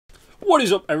What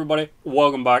is up, everybody?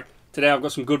 Welcome back. Today I've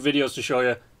got some good videos to show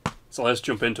you, so let's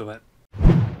jump into it.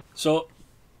 So,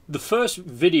 the first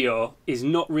video is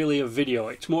not really a video,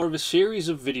 it's more of a series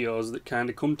of videos that kind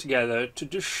of come together to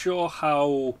just show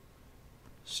how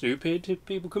stupid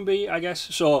people can be, I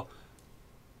guess. So,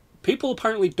 people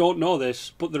apparently don't know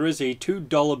this, but there is a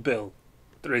 $2 bill.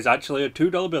 There is actually a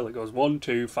 $2 bill. It goes 1,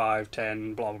 2, 5,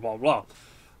 10, blah, blah, blah, blah.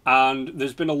 And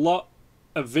there's been a lot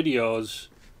of videos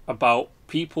about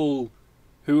people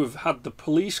who have had the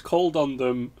police called on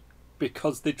them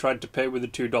because they tried to pay with a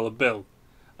 $2 bill.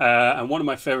 And one of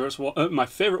my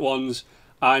favourite ones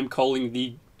I'm calling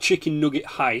the chicken nugget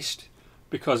heist,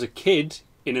 because a kid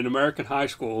in an American high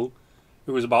school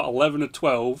who was about 11 or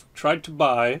 12 tried to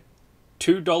buy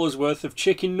 $2 worth of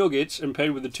chicken nuggets and paid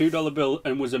with a $2 bill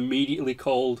and was immediately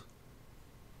called,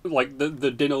 like the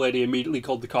dinner lady immediately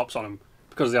called the cops on him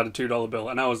because they had a $2 bill.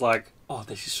 And I was like, oh,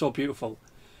 this is so beautiful.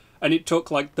 And it took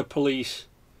like the police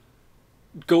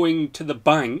going to the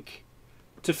bank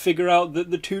to figure out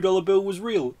that the $2 bill was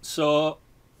real. So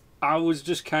I was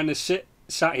just kind of sat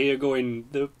here going,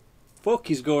 the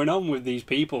fuck is going on with these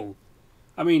people?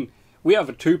 I mean, we have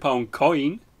a £2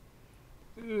 coin.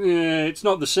 It's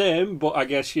not the same, but I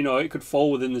guess, you know, it could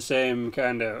fall within the same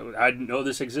kind of... I didn't know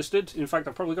this existed. In fact,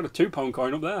 I've probably got a £2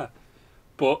 coin up there.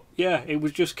 But yeah, it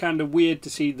was just kind of weird to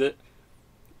see that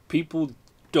people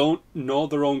don't know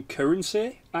their own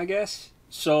currency, I guess.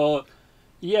 So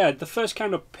yeah, the first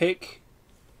kind of pick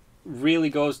really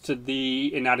goes to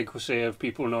the inadequacy of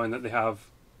people knowing that they have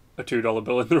a $2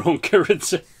 bill in their own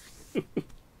currency.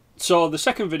 So the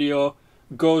second video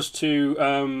goes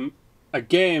to a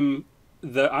game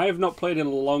that I have not played in a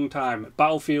long time,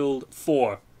 Battlefield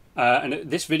 4. And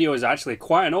this video is actually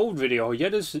quite an old video,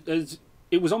 yet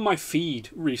it was on my feed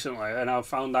recently, and I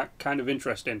found that kind of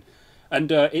interesting.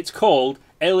 And it's called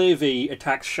LAV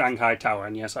Attacks Shanghai Tower,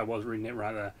 and yes, I was reading it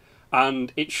right there.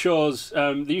 And it shows,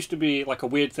 there used to be like a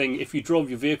weird thing, if you drove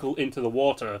your vehicle into the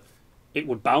water, it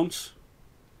would bounce,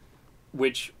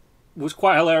 which was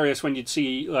quite hilarious when you'd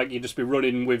see, like, you'd just be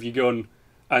running with your gun,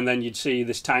 and then you'd see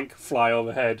this tank fly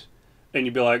overhead, and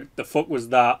you'd be like, the fuck was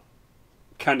that?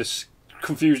 Kind of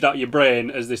confused out of your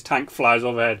brain as this tank flies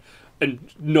overhead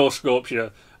and no scopes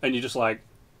you, and you're just like,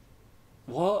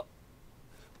 what?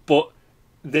 But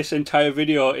this entire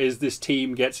video is this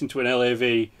team gets into an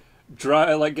LAV,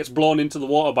 gets blown into the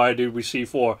water by a dude with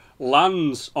C4,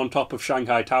 lands on top of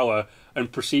Shanghai Tower,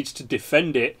 and proceeds to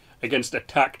defend it against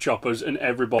attack choppers and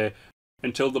everybody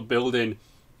until the building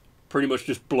pretty much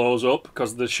just blows up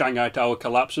because the Shanghai Tower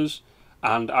collapses.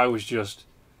 And I was just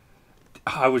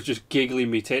giggling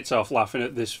me tits off laughing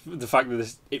at this, the fact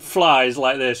that it flies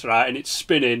like this, right, and it's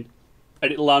spinning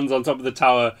and it lands on top of the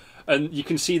tower, and you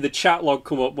can see the chat log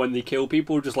come up when they kill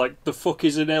people, just like, the fuck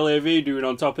is an LAV doing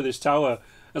on top of this tower?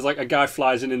 It's like a guy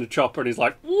flies in a chopper and he's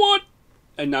like, what?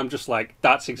 And I'm just like,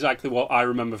 that's exactly what I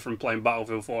remember from playing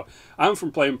Battlefield 4. I'm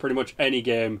from playing pretty much any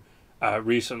game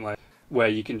recently where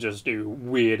you can just do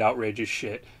weird, outrageous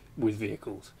shit with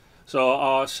vehicles. So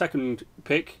our second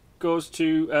pick goes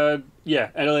to,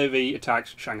 LAV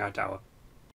Attacks Shanghai Tower.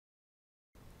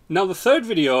 Now the third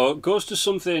video goes to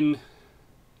something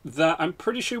that I'm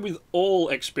pretty sure we've all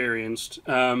experienced.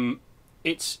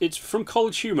 It's from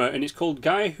College Humor, and it's called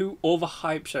Guy Who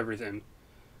Overhypes Everything.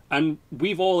 And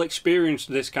we've all experienced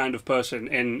this kind of person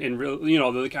in real, you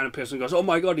know, the kind of person who goes, oh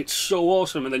my god, it's so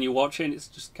awesome, and then you watch it and it's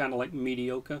just kind of like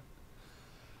mediocre.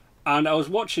 And I was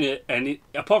watching it, and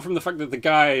apart from the fact that the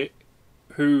guy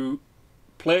who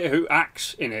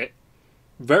acts in it,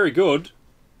 very good,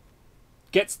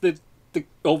 gets the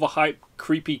overhyped,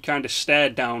 creepy kind of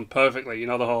stare down perfectly. You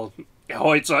know, the whole,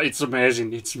 oh, it's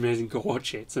amazing, it's amazing, go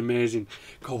watch it, it's amazing,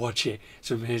 go watch it,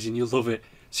 it's amazing, you'll love it,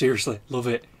 seriously, love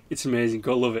it, it's amazing,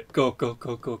 go love it, go, go,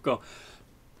 go, go, go.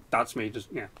 That's me,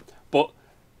 just, yeah. But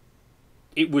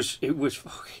it was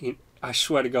fucking, I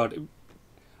swear to God,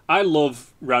 I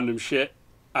love random shit,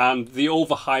 and the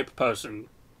overhype person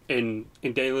in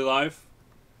daily life,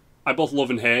 I both love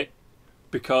and hate,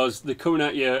 because they're coming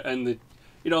at you and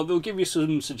they'll give you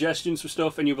some suggestions for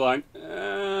stuff, and you'll be like,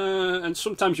 and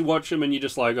sometimes you watch them and you're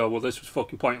just like, oh, well, this was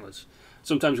fucking pointless.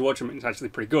 Sometimes you watch them and it's actually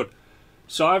pretty good.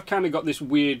 So I've kind of got this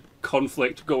weird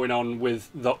conflict going on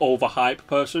with the overhype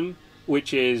person,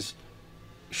 which is,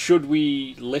 should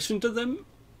we listen to them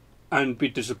and be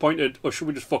disappointed, or should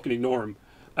we just fucking ignore them?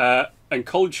 And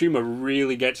College Humor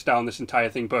really gets down this entire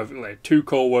thing perfectly. Two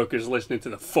co-workers listening to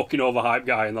the fucking overhyped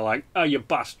guy, and they're like, oh, you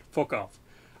bastard, fuck off.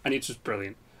 And it's just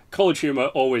brilliant. College Humor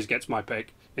always gets my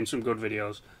pick in some good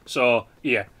videos. So,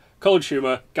 yeah, College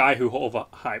Humor, Guy Who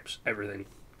Overhypes Everything.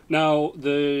 Now,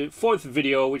 the fourth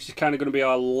video, which is kind of going to be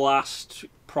our last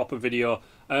proper video,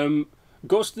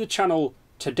 Goes to the channel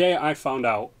Today I Found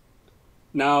Out.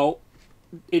 Now,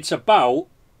 it's about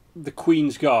the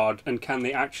Queen's Guard and can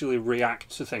they actually react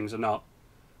to things or not.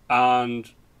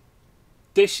 And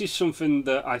this is something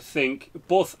that I think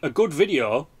both a good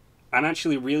video and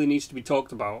actually really needs to be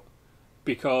talked about,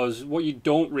 because what you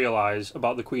don't realise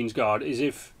about the Queen's Guard is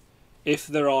if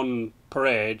they're on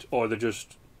parade or they're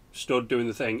just stood doing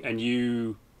the thing and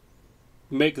you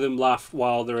make them laugh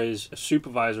while there is a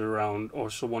supervisor around or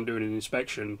someone doing an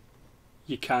inspection,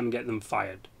 you can get them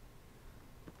fired.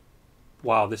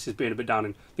 Wow, this is being a bit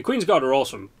downing. The Queen's Guard are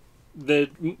awesome. They're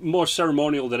more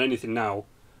ceremonial than anything now.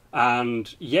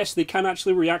 And yes, they can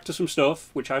actually react to some stuff,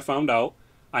 which I found out.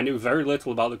 I knew very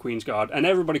little about the Queen's Guard. And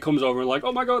everybody comes over and like,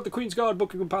 oh my god, the Queen's Guard,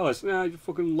 Buckingham Palace. Nah, you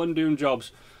fucking London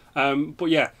jobs. But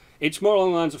yeah, it's more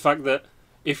along the lines of the fact that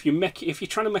if you're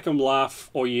trying to make them laugh,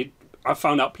 or I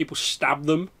found out people stab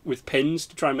them with pins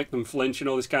to try and make them flinch and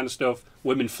all this kind of stuff.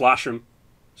 Women flash them.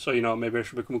 So, you know, maybe I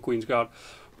should become a Queen's Guard.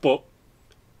 But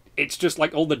it's just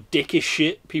like all the dickish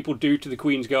shit people do to the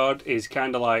Queen's Guard is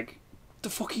kind of like, the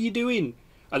fuck are you doing?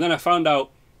 And then I found out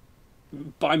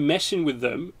by messing with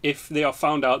them, if they are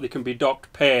found out, they can be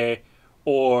docked pay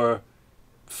or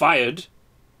fired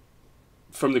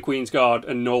from the Queen's Guard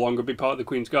and no longer be part of the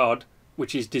Queen's Guard,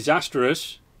 which is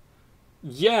disastrous.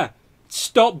 Yeah,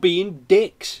 stop being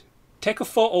dicks. Take a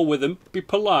photo with them, be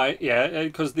polite, yeah,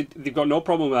 because they've got no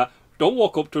problem with that. Don't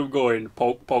walk up to them going,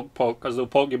 poke, poke, poke, because they'll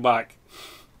poke you back.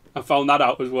 I found that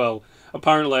out as well.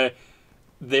 Apparently,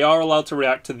 they are allowed to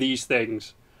react to these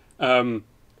things.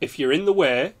 If you're in the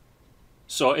way,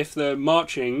 so if they're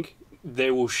marching, they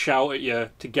will shout at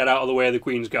you to get out of the way of the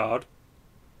Queen's Guard,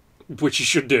 which you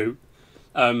should do.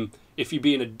 If you're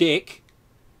being a dick,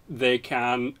 they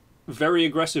can very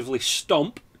aggressively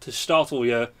stomp to startle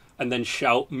you and then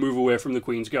shout, move away from the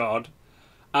Queen's Guard.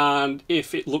 And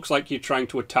if it looks like you're trying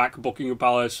to attack Buckingham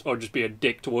Palace or just be a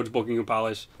dick towards Buckingham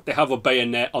Palace, they have a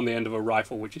bayonet on the end of a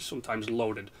rifle, which is sometimes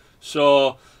loaded.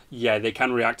 So, yeah, they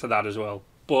can react to that as well.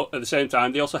 But at the same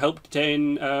time, they also help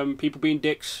detain people being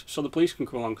dicks so the police can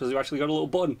come along, because they've actually got a little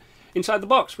button inside the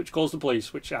box which calls the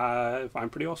police, which I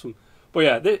find pretty awesome. But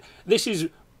yeah,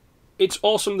 it's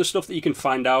awesome, the stuff that you can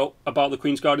find out about the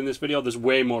Queen's Guard in this video. There's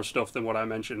way more stuff than what I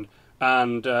mentioned.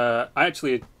 And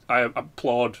I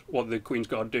applaud what the Queen's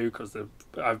Guard do, because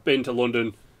I've been to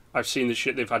London, I've seen the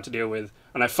shit they've had to deal with,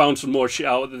 and I found some more shit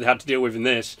out that they had to deal with in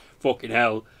this. Fucking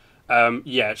hell.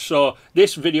 Yeah, so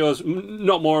this video is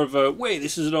not more of a, wait,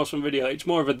 this is an awesome video. It's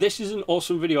more of a, this is an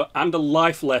awesome video and a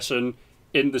life lesson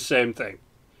in the same thing.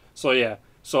 So yeah,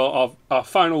 so our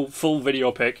final full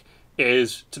video pick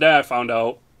is Today I Found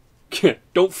Out,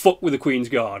 don't fuck with the Queen's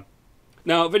Guard.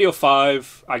 Now, video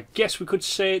 5, I guess we could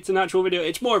say it's an actual video.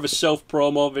 It's more of a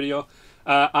self-promo video.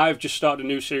 I've just started a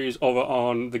new series over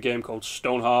on the game called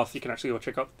Stonehearth. You can actually go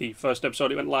check out the first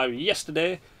episode. It went live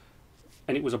yesterday,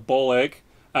 and it was a ball ache.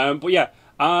 But yeah,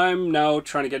 I'm now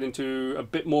trying to get into a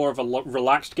bit more of a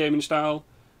relaxed gaming style,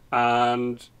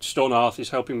 and Stonehearth is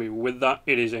helping me with that.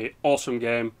 It is an awesome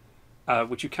game,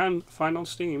 which you can find on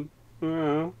Steam.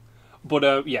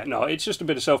 But yeah, no, it's just a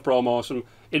bit of self-promo.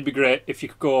 It'd be great if you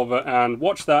could go over and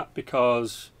watch that,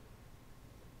 because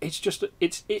it's just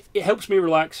it helps me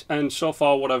relax, and so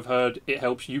far what I've heard, it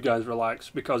helps you guys relax,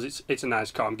 because it's a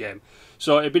nice calm game.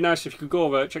 So it'd be nice if you could go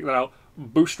over, check that out,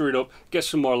 booster it up, get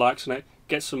some more likes on it,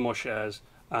 get some more shares,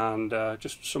 and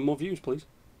just some more views, please.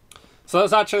 So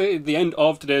that's actually the end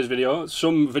of today's video.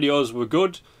 Some videos were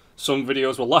good, some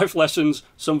videos were life lessons,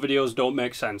 some videos don't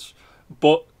make sense,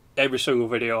 but every single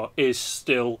video is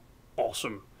still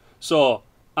awesome. So,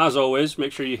 as always,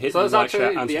 make sure you hit the like,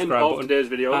 share, and subscribe button. Today's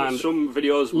video. And some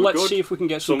videos were let's see if we can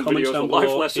get some comments down below.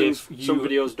 Life lessons, some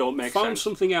videos don't make sense. Found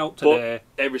something out today,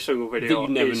 but every single video that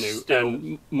you never knew.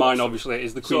 And mine, awesome. Obviously,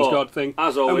 is the Queen's Guard thing.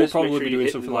 As always, and we'll probably be doing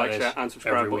something like this and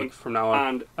subscribe every week from now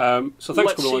on. And so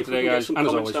thanks for coming along today, guys. And as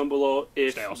always, down below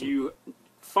if you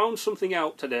found something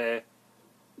out today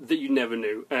that you never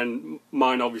knew. And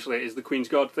mine, obviously, is the Queen's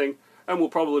Guard thing. And we'll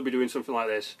probably be doing something like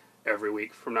this every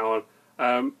week from now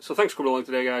on. So thanks for coming along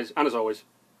today, guys, and as always,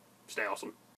 stay awesome.